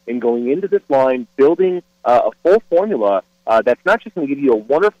intention in going into this line, building a full formula that's not just going to give you a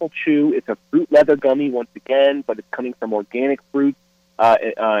wonderful chew. It's a fruit leather gummy once again, but it's coming from organic fruits.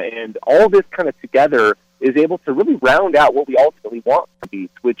 And all this kind of together is able to really round out what we ultimately want from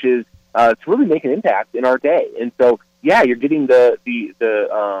beets, which is to really make an impact in our day. And so, yeah, you're getting the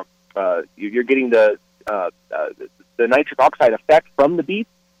nitric oxide effect from the beets,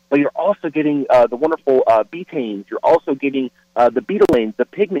 but you're also getting the wonderful betaines. You're also getting the betalains, the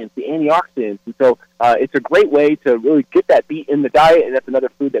pigments, the antioxidants. And so it's a great way to really get that beet in the diet, and that's another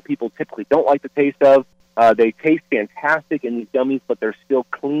food that people typically don't like the taste of. They taste fantastic in these gummies, but they're still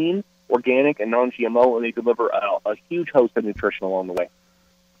clean, organic, and non-GMO, and they deliver a huge host of nutrition along the way.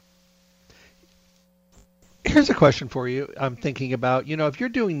 Here's a question for you. I'm thinking about, if you're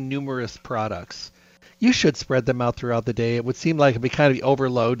doing numerous products, you should spread them out throughout the day. It would seem like it'd be kind of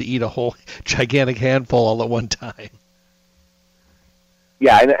overload to eat a whole gigantic handful all at one time.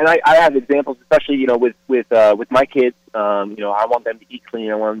 Yeah, and I have examples, especially with my kids. I want them to eat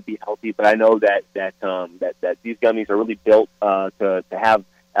clean, I want them to be healthy, but I know that these gummies are really built to have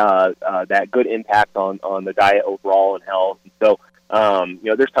that good impact on the diet overall and health. And so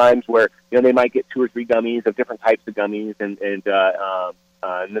there's times where they might get 2 or 3 gummies of different types of gummies, and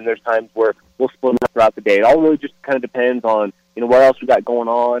then there's times where we'll split them up throughout the day. It all really just kind of depends on what else we got going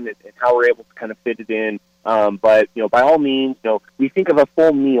on and how we're able to kind of fit it in. But by all means, we think of a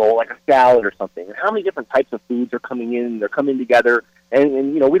full meal like a salad or something, and how many different types of foods are coming in, they're coming together,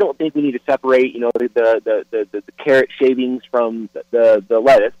 and we don't think we need to separate the carrot shavings from the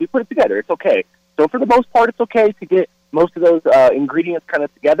lettuce. We put it together. It's okay. So for the most part, it's okay to get most of those ingredients kind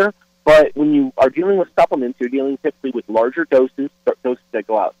of together. But when you are dealing with supplements, you're dealing typically with larger doses that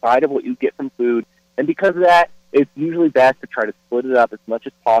go outside of what you get from food, and because of that, it's usually best to try to split it up as much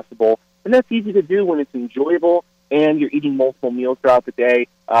as possible. And that's easy to do when it's enjoyable and you're eating multiple meals throughout the day,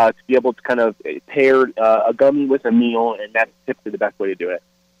 to be able to kind of pair a gummy with a meal, and that's typically the best way to do it.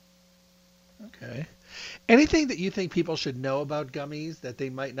 Okay. Anything that you think people should know about gummies that they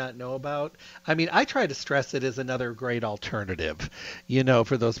might not know about? I mean, I try to stress it as another great alternative,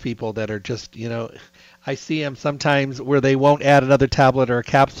 for those people that are just, I see them sometimes where they won't add another tablet or a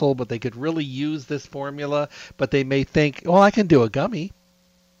capsule, but they could really use this formula, but they may think, well, I can do a gummy.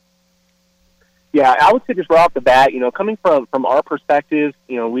 Yeah, I would say just right off the bat, coming from our perspective,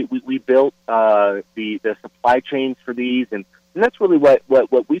 we built the supply chains for these, and that's really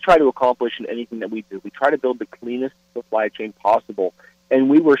what we try to accomplish in anything that we do. We try to build the cleanest supply chain possible, and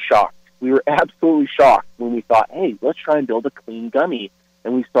we were shocked. We were absolutely shocked when we thought, hey, let's try and build a clean gummy.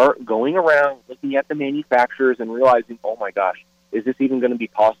 And we start going around looking at the manufacturers and realizing, oh my gosh, is this even going to be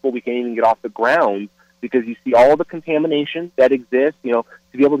possible? We can't even get off the ground because you see all the contamination that exists.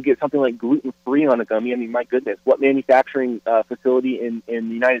 To be able to get something like gluten-free on a gummy, I mean, my goodness, what manufacturing facility in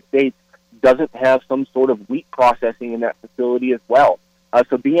the United States doesn't have some sort of wheat processing in that facility as well?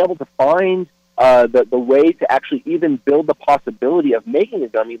 So being able to find the way to actually even build the possibility of making a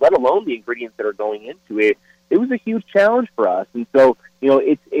gummy, let alone the ingredients that are going into it, it was a huge challenge for us. And so,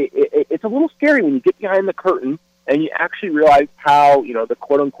 it's a little scary when you get behind the curtain and you actually realize how, the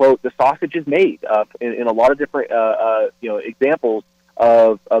quote-unquote, the sausage is made in a lot of different, examples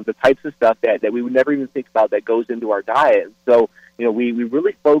of the types of stuff that we would never even think about that goes into our diet. And so, we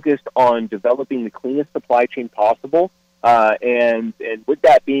really focused on developing the cleanest supply chain possible. And with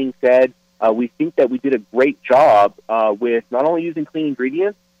that being said, we think that we did a great job with not only using clean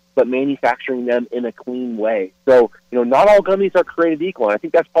ingredients, but manufacturing them in a clean way. So, not all gummies are created equal. And I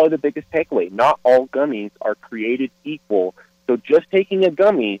think that's probably the biggest takeaway. Not all gummies are created equal. So just taking a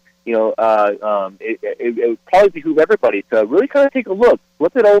gummy, it would probably behoove everybody to really kind of take a look,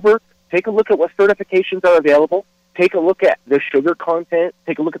 flip it over, take a look at what certifications are available, take a look at the sugar content,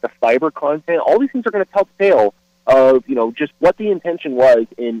 take a look at the fiber content. All these things are going to tell the tale of, just what the intention was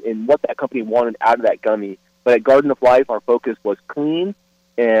in what that company wanted out of that gummy. But at Garden of Life, our focus was clean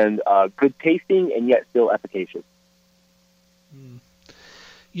and good tasting and yet still efficacious.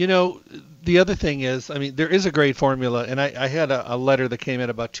 The other thing is, I mean, there is a great formula, and I had a letter that came in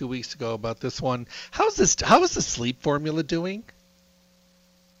about 2 weeks ago about this one. How is the sleep formula doing?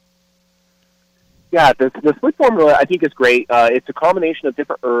 Yeah, the sleep formula I think is great. It's a combination of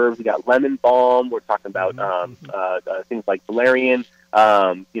different herbs. We got lemon balm. We're talking about things like valerian.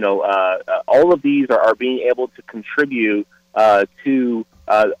 All of these are being able to contribute to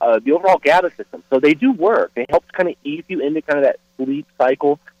the overall GABA system. So they do work. They help kind of ease you into kind of that sleep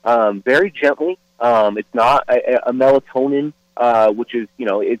cycle very gently. It's not a melatonin, which is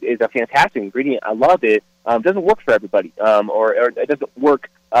is a fantastic ingredient. I love it. It doesn't work for everybody, or it doesn't work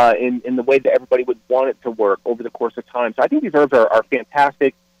in the way that everybody would want it to work over the course of time. So I think these herbs are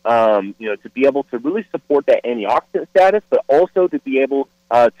fantastic. To be able to really support that antioxidant status, but also to be able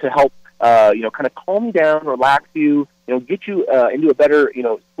to help kind of calm you down, relax you, get you into a better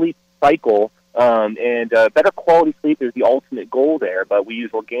sleep cycle. And better quality sleep is the ultimate goal there. But we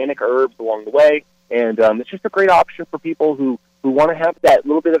use organic herbs along the way, and it's just a great option for people who want to have that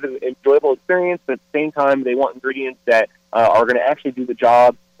little bit of an enjoyable experience, but at the same time they want ingredients that are going to actually do the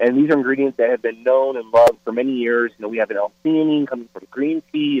job. And these are ingredients that have been known and loved for many years. You know, we have an L-theanine coming from green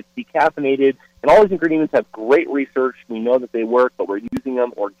tea. It's decaffeinated. And all these ingredients have great research. We know that they work, but we're using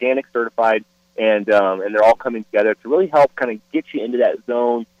them organic certified, and they're all coming together to really help kind of get you into that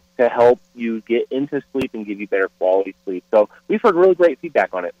zone to help you get into sleep and give you better quality sleep. So we've heard really great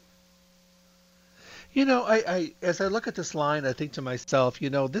feedback on it. You know, I as I look at this line, I think to myself,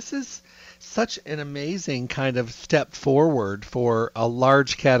 this is such an amazing kind of step forward for a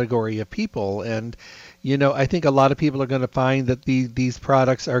large category of people. And, I think a lot of people are going to find that these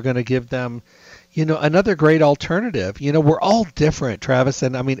products are going to give them, another great alternative. We're all different, Travis.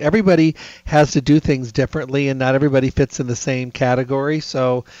 And I mean, everybody has to do things differently, and not everybody fits in the same category.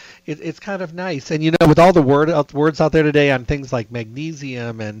 So it's kind of nice. And, with all the words out there today on things like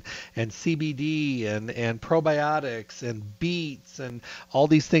magnesium and CBD and probiotics and beets and all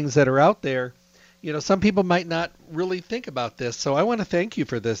these things that are out there, some people might not really think about this. So I want to thank you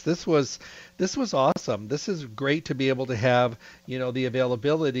for this. This was awesome. This is great to be able to have, the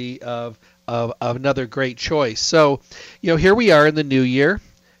availability of another great choice. So, here we are in the new year.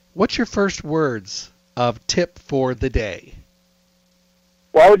 What's your first words of tip for the day?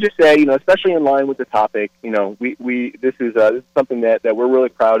 Well, I would just say, especially in line with the topic, this is something that we're really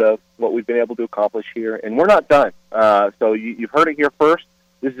proud of, what we've been able to accomplish here, and we're not done. So you've heard it here first.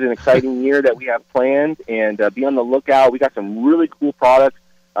 This is an exciting year that we have planned, and be on the lookout. We got some really cool products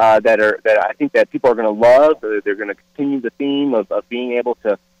that I think that people are going to love. They're going to continue the theme of being able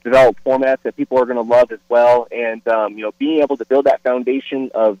to develop formats that people are going to love as well, and being able to build that foundation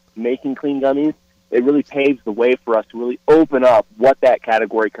of making clean gummies it really paves the way for us to really open up what that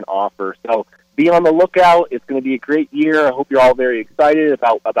category can offer. So be on the lookout. It's going to be a great year. I hope you're all very excited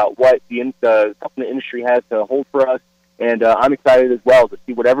about what the supplement industry has to hold for us. And I'm excited as well to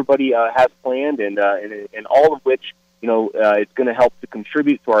see what everybody has planned, and all of which, it's going to help to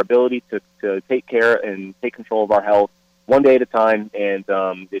contribute to our ability to take care and take control of our health one day at a time. And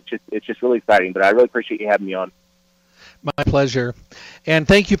it's just really exciting. But I really appreciate you having me on. My pleasure. And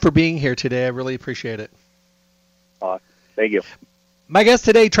thank you for being here today. I really appreciate it. Thank you. My guest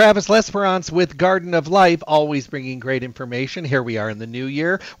today, Travis Lesperance with Garden of Life, always bringing great information. Here we are in the new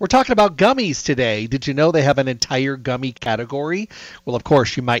year. We're talking about gummies today. Did you know they have an entire gummy category? Well, of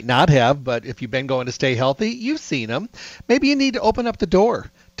course, you might not have, but if you've been going to Stay Healthy, you've seen them. Maybe you need to open up the door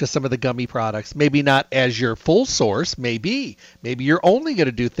to some of the gummy products. Maybe not as your full source, maybe you're only going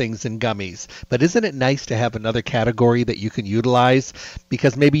to do things in gummies. But isn't it nice to have another category that you can utilize?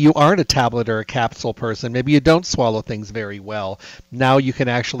 Because maybe you aren't a tablet or a capsule person. Maybe you don't swallow things very well. Now you can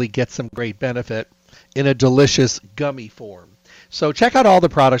actually get some great benefit in a delicious gummy form. So check out all the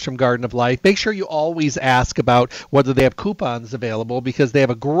products from Garden of Life. Make sure you always ask about whether they have coupons available, because they have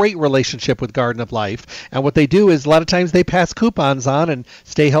a great relationship with Garden of Life. And what they do is a lot of times they pass coupons on, and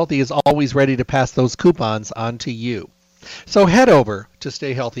Stay Healthy is always ready to pass those coupons on to you. So head over to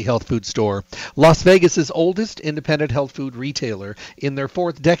Stay Healthy Health Food Store, Las Vegas's oldest independent health food retailer in their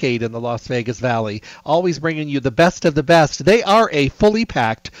 4th decade in the Las Vegas Valley, always bringing you the best of the best. They are a fully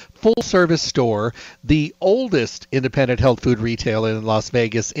packed, full-service store, the oldest independent health food retailer in Las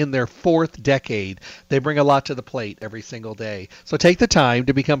Vegas in their 4th decade. They bring a lot to the plate every single day. So take the time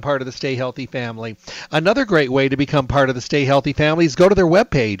to become part of the Stay Healthy family. Another great way to become part of the Stay Healthy family is go to their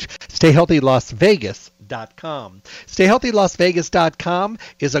webpage, StayHealthyLasVegas.com. StayHealthyLasVegas.com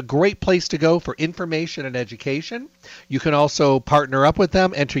is a great place to go for information and education. You can also partner up with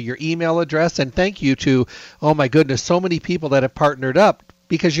them, enter your email address, and thank you to, oh my goodness, so many people that have partnered up,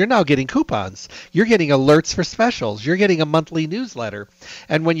 because you're now getting coupons. You're getting alerts for specials. You're getting a monthly newsletter.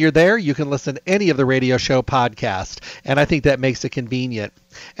 And when you're there, you can listen to any of the radio show podcast. And I think that makes it convenient.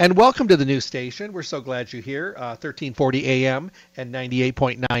 And welcome to the new station. We're so glad you're here, 1340 AM and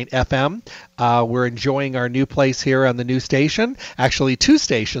 98.9 FM. We're enjoying our new place here on the new station, actually 2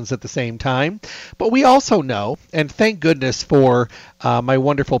 stations at the same time. But we also know, and thank goodness for my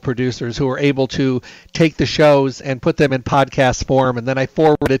wonderful producers who are able to take the shows and put them in podcast form, and then I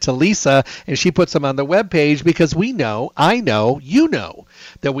forward it to Lisa, and she puts them on the webpage, because we know, I know, you know,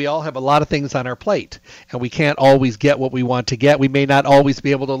 that we all have a lot of things on our plate, and we can't always get what we want to get. We may not always be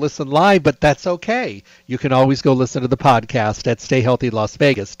able to listen live, but that's okay. You can always go listen to the podcast at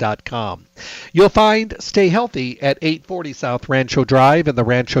StayHealthyLasVegas.com. You'll find Stay Healthy at 840 South Rancho Drive in the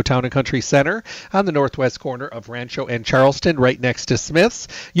Rancho Town and Country Center on the northwest corner of Rancho and Charleston, right next to Smith's.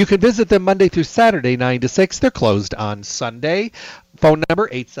 You can visit them Monday through Saturday, 9 to 6. They're closed on Sunday. Phone number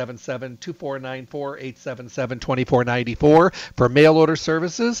 877-2494, 877-2494 for mail order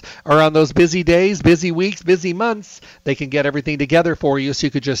services. Or on those busy days, busy weeks, busy months, they can get everything together for you, so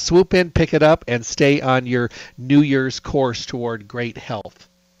you could just swoop in, pick it up, and stay on your New Year's course toward great health.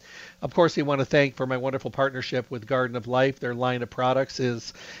 Of course, we want to thank for my wonderful partnership with Garden of Life. Their line of products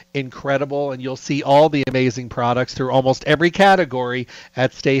is incredible, and you'll see all the amazing products through almost every category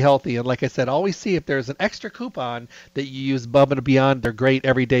at Stay Healthy. And like I said, always see if there's an extra coupon that you use above and beyond their great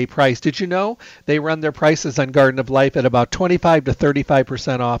everyday price. Did you know they run their prices on Garden of Life at about 25 to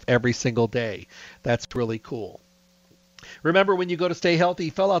 35% off every single day? That's really cool. Remember, when you go to Stay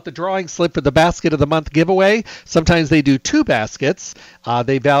Healthy, fill out the drawing slip for the Basket of the Month giveaway. Sometimes they do 2 baskets.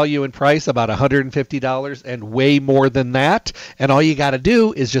 They value in price about $150 and way more than that. And all you got to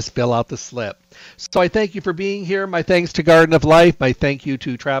do is just fill out the slip. So I thank you for being here. My thanks to Garden of Life. My thank you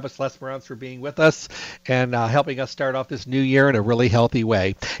to Travis Lesperance for being with us and helping us start off this new year in a really healthy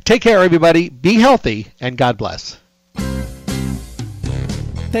way. Take care, everybody. Be healthy, and God bless.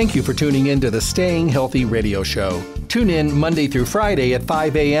 Thank you for tuning in to the Staying Healthy Radio Show. Tune in Monday through Friday at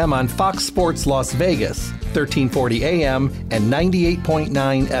 5 a.m. on Fox Sports Las Vegas, 1340 AM and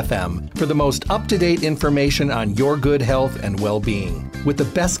 98.9 FM for the most up-to-date information on your good health and well-being. With the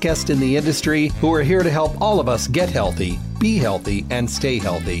best guests in the industry who are here to help all of us get healthy, be healthy, and stay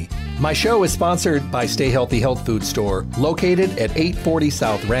healthy. My show is sponsored by Stay Healthy Health Food Store, located at 840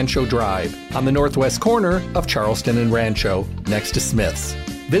 South Rancho Drive on the northwest corner of Charleston and Rancho, next to Smith's.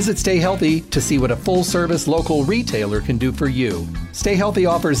 Visit Stay Healthy to see what a full-service local retailer can do for you. Stay Healthy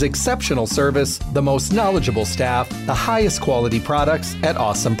offers exceptional service, the most knowledgeable staff, the highest quality products at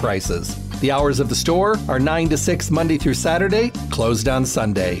awesome prices. The hours of the store are 9 to 6 Monday through Saturday, closed on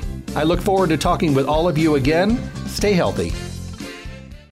Sunday. I look forward to talking with all of you again. Stay healthy.